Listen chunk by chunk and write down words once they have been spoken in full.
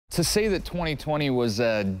To say that 2020 was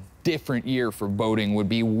a different year for boating would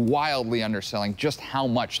be wildly underselling just how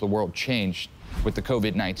much the world changed with the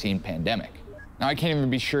COVID-19 pandemic. Now, I can't even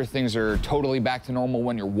be sure things are totally back to normal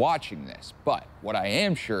when you're watching this, but what I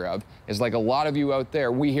am sure of is, like a lot of you out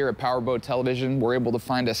there, we here at PowerBoat Television were able to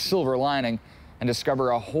find a silver lining and discover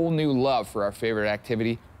a whole new love for our favorite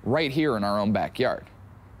activity right here in our own backyard.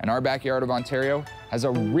 And our backyard of Ontario has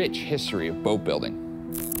a rich history of boat building.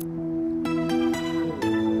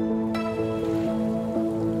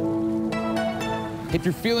 If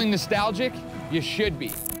you're feeling nostalgic, you should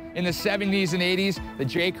be. In the 70s and 80s, the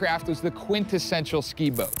J-Craft was the quintessential ski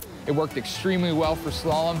boat. It worked extremely well for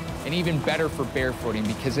slalom and even better for barefooting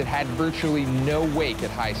because it had virtually no wake at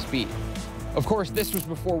high speed. Of course, this was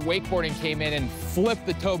before wakeboarding came in and flipped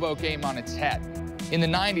the towboat game on its head. In the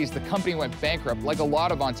 90s, the company went bankrupt like a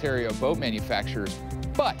lot of Ontario boat manufacturers,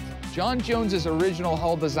 but John Jones's original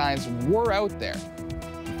hull designs were out there.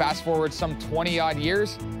 Fast forward some 20-odd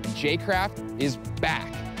years, and J-Craft is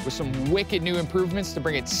back with some wicked new improvements to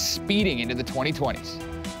bring it speeding into the 2020s.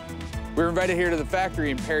 We're invited here to the factory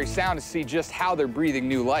in Parry Sound to see just how they're breathing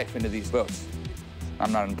new life into these boats.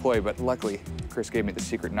 I'm not an employee, but luckily, Chris gave me the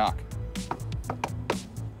secret knock.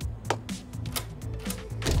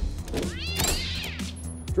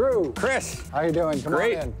 Drew. Chris. How you doing? Come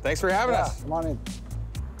Great. on in. Thanks for having us. Come on in.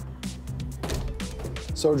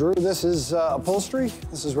 So, Drew, this is upholstery.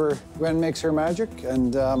 This is where Gwen makes her magic.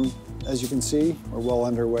 And as you can see, we're well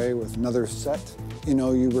underway with another set. You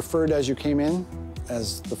know, you referred as you came in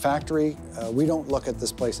as the factory. We don't look at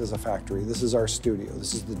this place as a factory. This is our studio.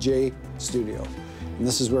 This is the J Studio. And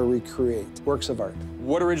this is where we create works of art.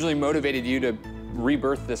 What originally motivated you to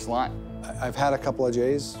rebirth this line? I've had a couple of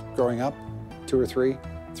J's growing up, 2 or 3.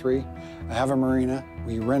 I have a marina.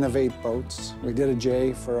 We renovate boats. We did a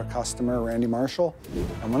J for a customer, Randy Marshall.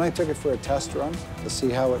 And when I took it for a test run to see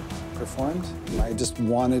how it performed, I just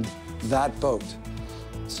wanted that boat.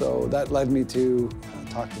 So that led me to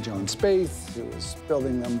talk to John Spaeth, who was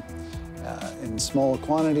building them in small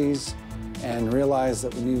quantities, and realized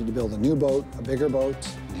that we needed to build a new boat, a bigger boat,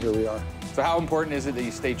 and here we are. So how important is it that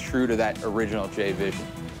you stay true to that original J vision?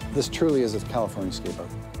 This truly is a California ski boat.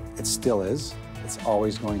 It still is. It's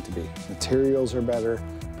always going to be. Materials are better,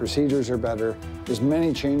 procedures are better. There's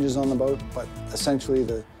many changes on the boat, but essentially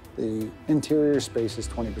the interior space is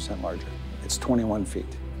 20% larger. It's 21 feet.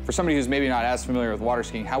 For somebody who's maybe not as familiar with water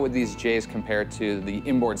skiing, how would these J's compare to the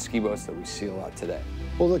inboard ski boats that we see a lot today?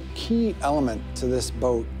 Well, the key element to this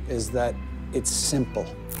boat is that it's simple.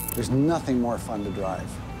 There's nothing more fun to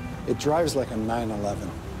drive. It drives like a 911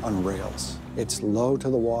 on rails. It's low to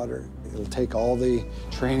the water. It'll take all the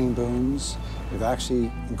training booms. We've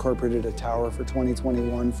actually incorporated a tower for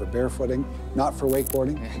 2021 for barefooting, not for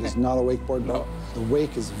wakeboarding. It is not a wakeboard boat. The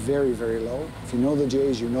wake is very, very low. If you know the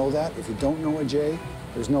J's, you know that. If you don't know a J,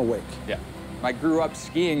 there's no wake. Yeah. I grew up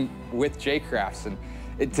skiing with J-Crafts, and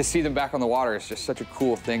to see them back on the water is just such a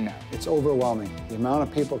cool thing now. It's overwhelming, the amount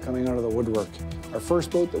of people coming out of the woodwork. Our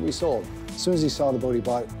first boat that we sold, as soon as he saw the boat, he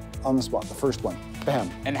bought it on the spot, the first one. Bam.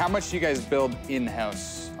 And how much do you guys build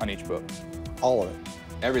in-house on each boat? All of it.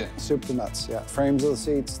 Everything? Soup to nuts, yeah. Frames of the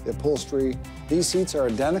seats, the upholstery. These seats are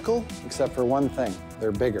identical, except for one thing.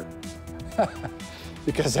 They're bigger.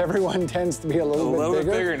 Because everyone tends to be a little bit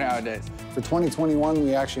bigger nowadays. For 2021,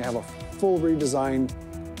 we actually have a full redesigned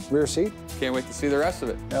rear seat. Can't wait to see the rest of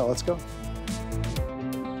it. Yeah, let's go.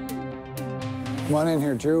 Come on in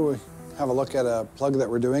here, Drew. We have a look at a plug that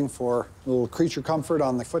we're doing for a little creature comfort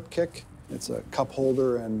on the foot kick. It's a cup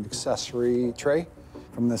holder and accessory tray.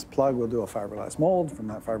 From this plug, we'll do a fiberglass mold. From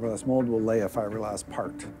that fiberglass mold, we'll lay a fiberglass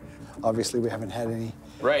part. Obviously, we haven't had any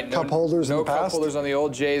cup holders in the past. No cup holders on the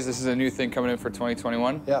old J's. This is a new thing coming in for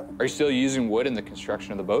 2021. Yeah. Are you still using wood in the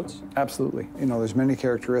construction of the boats? Absolutely. You know, there's many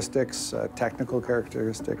characteristics, technical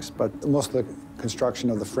characteristics, but most of the construction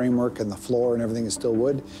of the framework and the floor and everything is still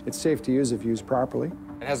wood. It's safe to use if used properly.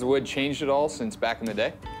 And has the wood changed at all since back in the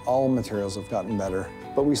day? All materials have gotten better,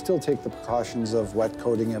 but we still take the precautions of wet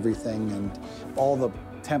coating everything and all the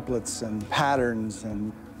templates and patterns,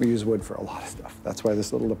 and we use wood for a lot of stuff. That's why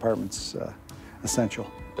this little department's essential.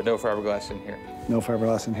 But no fiberglass in here? No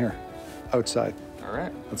fiberglass in here. Outside. All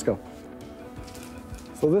right. Let's go.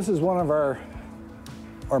 So this is one of our,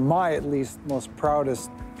 or my at least, most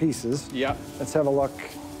proudest pieces. Yeah. Let's have a look.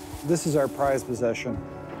 This is our prized possession,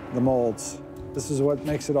 the molds. This is what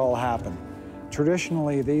makes it all happen.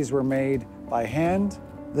 Traditionally, these were made by hand.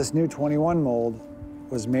 This new 21 mold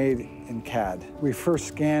was made in CAD. We first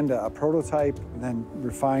scanned a prototype, and then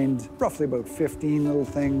refined roughly about 15 little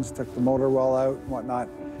things, took the motor well out and whatnot.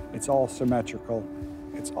 It's all symmetrical.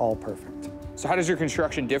 It's all perfect. So how does your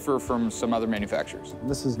construction differ from some other manufacturers?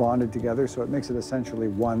 This is bonded together, so it makes it essentially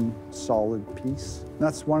one solid piece. And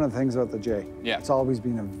that's one of the things about the J. Yeah. It's always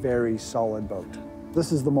been a very solid boat.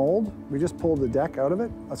 This is the mold. We just pulled the deck out of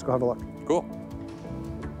it. Let's go have a look. Cool.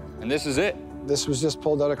 And this is it. This was just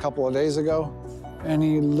pulled out a couple of days ago.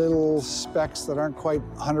 Any little specks that aren't quite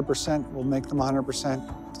 100%, we'll make them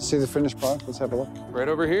 100%. To see the finished product, let's have a look. Right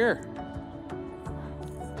over here.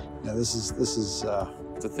 Yeah, this is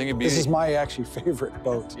It's a thing of beauty. This is my actually favorite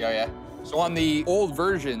boat. Yeah. So on the old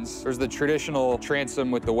versions, there's the traditional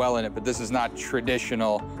transom with the well in it, but this is not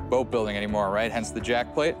traditional boat building anymore, right? Hence the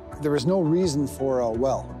jack plate. There was no reason for a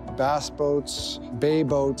well. Bass boats, bay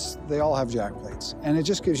boats, they all have jack plates, and it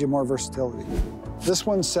just gives you more versatility. This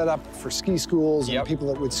one's set up for ski schools and people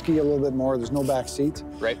that would ski a little bit more. There's no back seat.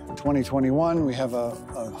 Right. In 2021, we have a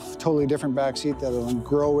totally different back seat that'll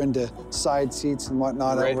grow into side seats and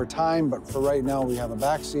whatnot over time, but for right now, we have a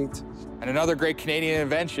back seat. And another great Canadian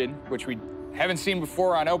invention, which we haven't seen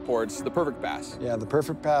before on outboards, the Perfect Pass. Yeah, the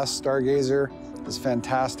Perfect Pass Stargazer is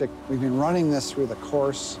fantastic. We've been running this through the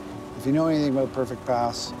course. If you know anything about Perfect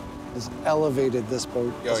Pass, it's elevated this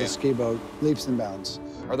boat as a ski boat, leaps and bounds.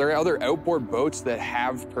 Are there other outboard boats that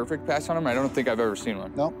have Perfect Pass on them? I don't think I've ever seen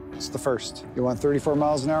one. No, it's the first. You want 34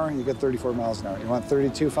 miles an hour, you get 34 miles an hour. You want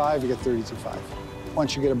 32.5, you get 32.5.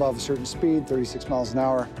 Once you get above a certain speed, 36 miles an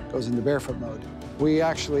hour, goes into barefoot mode. We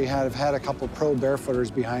actually have had a couple pro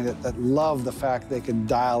barefooters behind it that love the fact they can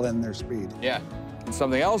dial in their speed. Yeah, and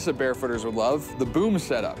something else that barefooters would love, the boom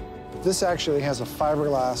setup. This actually has a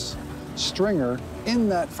fiberglass stringer. In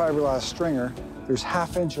that fiberglass stringer, there's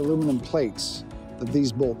half-inch aluminum plates that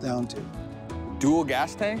these bolt down to. Dual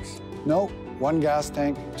gas tanks? No, one gas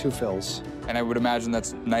tank, 2 fills. And I would imagine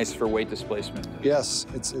that's nice for weight displacement. Yes,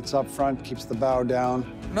 it's up front, keeps the bow down.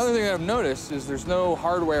 Another thing I've noticed is there's no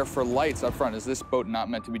hardware for lights up front. Is this boat not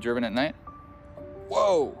meant to be driven at night?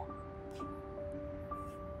 Whoa!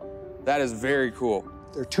 That is very cool.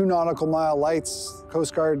 They're 2 nautical mile lights,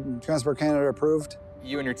 Coast Guard and Transport Canada approved.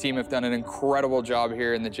 You and your team have done an incredible job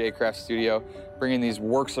here in the J-Craft studio, bringing these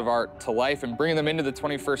works of art to life and bringing them into the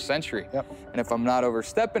 21st century. Yep. And if I'm not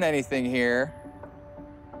overstepping anything here,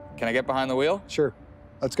 can I get behind the wheel? Sure.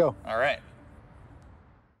 Let's go. All right.